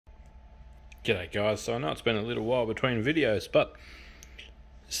G'day guys, so I know it's been a little while between videos, but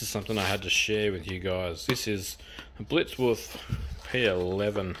this is something I had to share with you guys. This is a BlitzWolf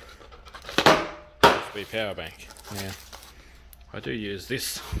P11 USB power bank. Now, I do use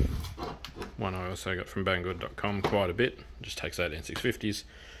this one I also got from banggood.com quite a bit. It just takes 18650s.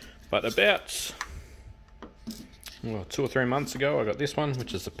 But about 2 or 3 months ago I got this one,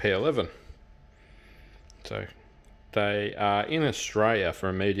 which is the P11. So they are in Australia for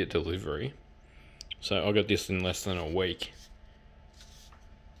immediate delivery. So I got this in less than a week.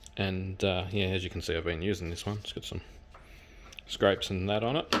 And yeah, as you can see, I've been using this one. It's got some scrapes and that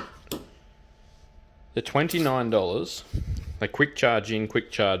on it. They're $29. They quick charge in,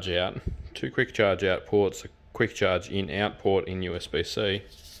 quick charge out. 2 quick charge out ports, a quick charge in out port in USB-C,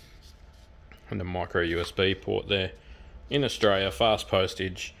 and a micro USB port there. In Australia, fast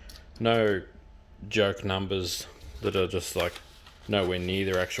postage, no joke numbers that are just like nowhere near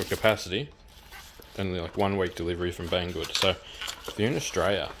their actual capacity. Only like 1 week delivery from Banggood. So if you're in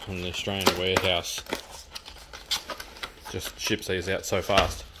Australia and the Australian warehouse just ships these out so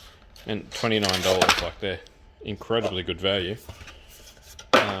fast, and $29, like they're incredibly good value.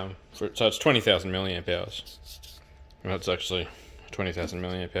 So it's 20,000 milliamp hours. That's actually 20,000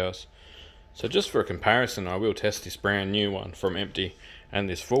 milliamp hours. So just for a comparison, I will test this brand new one from empty and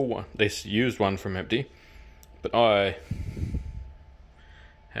this full one, this used one from empty. But I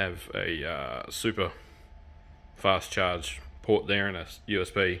have a super fast charge port there and a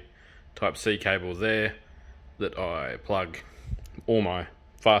USB Type-C cable there that I plug all my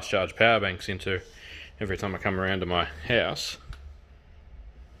fast charge power banks into every time I come around to my house.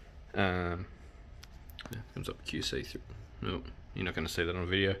 Comes up QC3. No, you're not going to see that on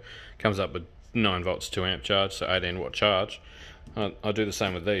video. Comes up with 9 volts 2 amp charge, so 18 watt charge. I do the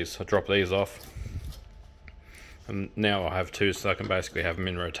same with these. I drop these off, and now I have 2, so I can basically have them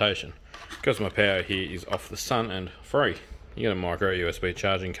in rotation. Because my power here is off the sun and free. You get a micro USB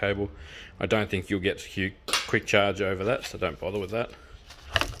charging cable. I don't think you'll get quick charge over that, so don't bother with that.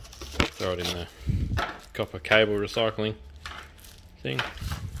 Throw it in the copper cable recycling thing.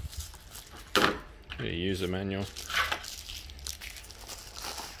 Get a user manual.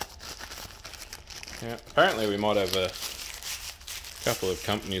 Now, apparently we might have a couple of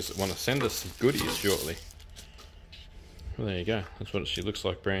companies that want to send us some goodies shortly. Well, there you go. That's what she looks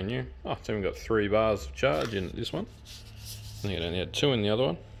like, brand new. Oh, it's even got 3 bars of charge in this one. I think it only had 2 in the other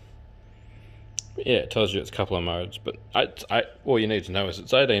one. But yeah, it tells you it's a couple of modes. But all you need to know is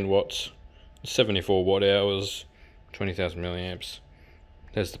it's 18 watts, 74 watt hours, 20,000 milliamps.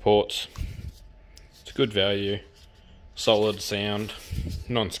 There's the ports. It's good value, solid sound,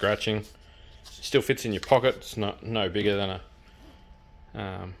 non-scratching. Still fits in your pocket. It's no bigger than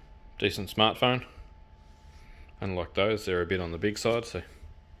a decent smartphone. Unlike those, they're a bit on the big side, so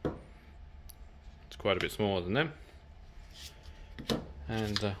it's quite a bit smaller than them.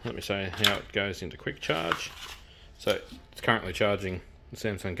 And let me show you how it goes into quick charge. So it's currently charging the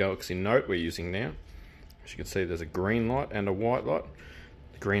Samsung Galaxy Note we're using now. As you can see, there's a green light and a white light.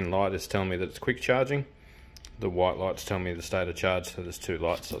 The green light is telling me that it's quick charging. The white light's telling me the state of charge, so there's 2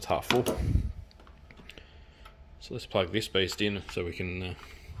 lights, so it's half full. So let's plug this beast in so we can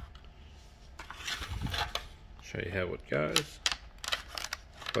show you how it goes.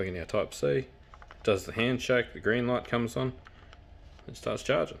 Plug in our Type-C, does the handshake, the green light comes on, it starts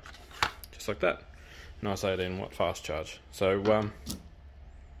charging, just like that. Nice 18 watt fast charge. So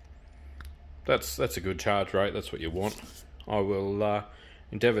that's a good charge rate. That's what you want. I will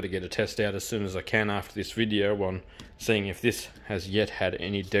endeavour to get a test out as soon as I can after this video on seeing if this has yet had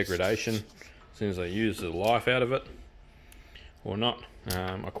any degradation as soon as I use the life out of it or not.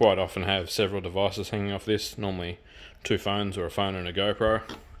 I quite often have several devices hanging off this, normally 2 phones or a phone and a GoPro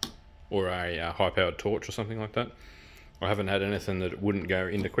or a high-powered torch or something like that. I haven't had anything that it wouldn't go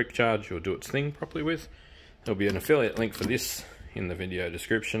into quick charge or do its thing properly with. There'll be an affiliate link for this in the video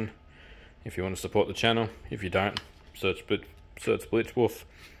description if you want to support the channel. If you don't, search BlitzWolf.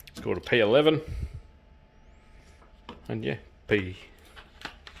 It's called a P11. And yeah,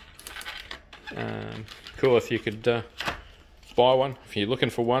 cool if you could buy one. If you're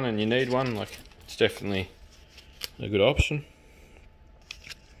looking for one and you need one, like, it's definitely a good option.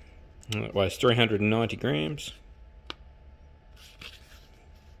 And it weighs 390 grams.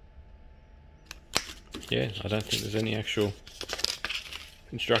 Yeah, I don't think there's any actual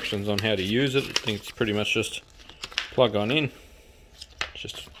instructions on how to use it. I think it's pretty much just plug on in. It's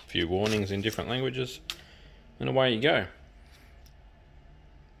just a few warnings in different languages, and away you go.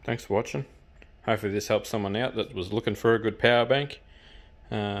 Thanks for watching. Hopefully this helps someone out that was looking for a good power bank.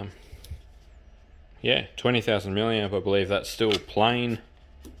 Yeah, 20,000 milliamp, I believe that's still plain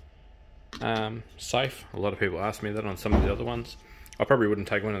safe. A lot of people ask me that on some of the other ones. I probably wouldn't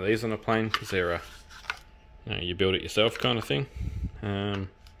take one of these on a plane because they're a, you build it yourself kind of thing.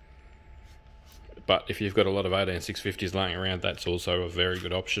 But if you've got a lot of 18650s laying around, that's also a very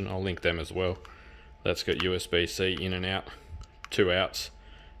good option. I'll link them as well. That's got USB-C in and out, 2 outs,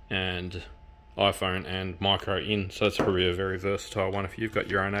 and iPhone and micro in, so that's probably a very versatile one if you've got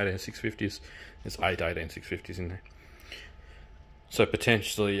your own 18650s. There's 8 18650s in there. So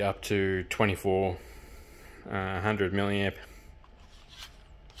potentially up to 2400 milliamp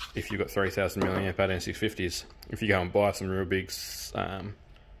if you've got 3000 milliamp 18650s. If you go and buy some real big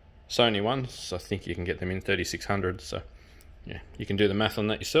Sony ones, I think you can get them in 3600. So yeah, you can do the math on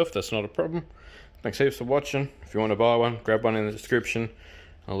that yourself. That's not a problem. Thanks heaps for watching. If you want to buy one, grab one in the description.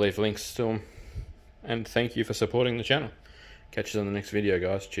 I'll leave links to them. And thank you for supporting the channel. Catch you on the next video,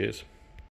 guys. Cheers.